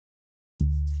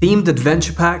Themed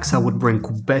adventure packs are what bring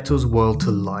Cubetto's world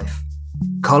to life.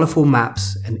 Colorful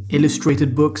maps and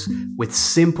illustrated books with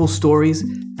simple stories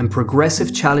and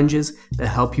progressive challenges that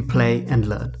help you play and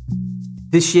learn.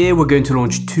 This year we're going to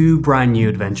launch 2 brand new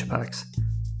adventure packs,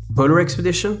 Polar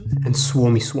Expedition and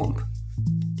Swarmy Swamp.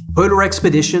 Polar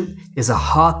Expedition is a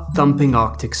heart-thumping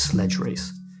Arctic sledge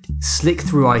race. Slick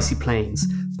through icy plains,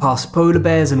 past polar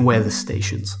bears and weather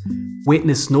stations,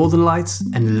 witness northern lights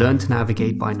and learn to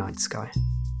navigate by night sky.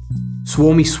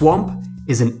 Swarmy Swamp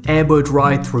is an airboat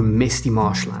ride through misty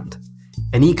marshland,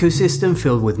 an ecosystem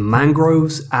filled with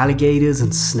mangroves, alligators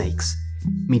and snakes.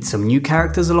 Meet some new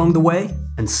characters along the way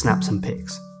and snap some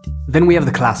pics. Then we have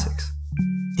the classics.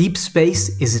 Deep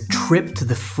Space is a trip to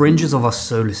the fringes of our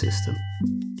solar system.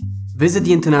 Visit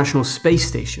the International Space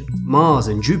Station, Mars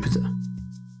and Jupiter.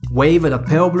 Wave at a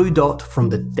pale blue dot from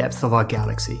the depth of our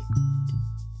galaxy.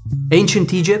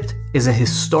 Ancient Egypt is a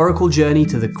historical journey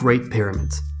to the Great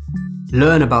Pyramids.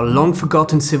 Learn about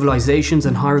long-forgotten civilizations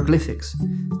and hieroglyphics,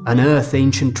 unearth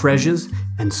ancient treasures,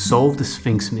 and solve the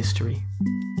Sphinx mystery.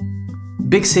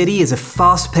 Big City is a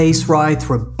fast-paced ride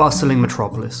through a bustling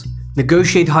metropolis.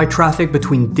 Negotiate high traffic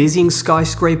between dizzying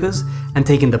skyscrapers and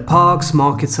take in the parks,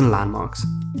 markets, and landmarks.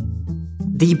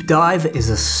 Deep Dive is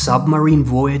a submarine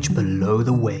voyage below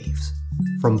the waves,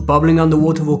 from bubbling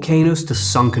underwater volcanoes to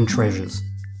sunken treasures.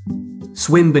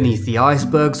 Swim beneath the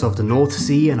icebergs of the North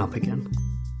Sea and up again.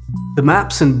 The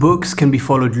maps and books can be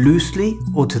followed loosely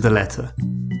or to the letter.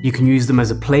 You can use them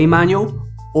as a play manual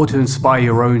or to inspire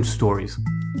your own stories.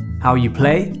 How you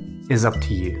play is up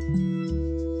to you.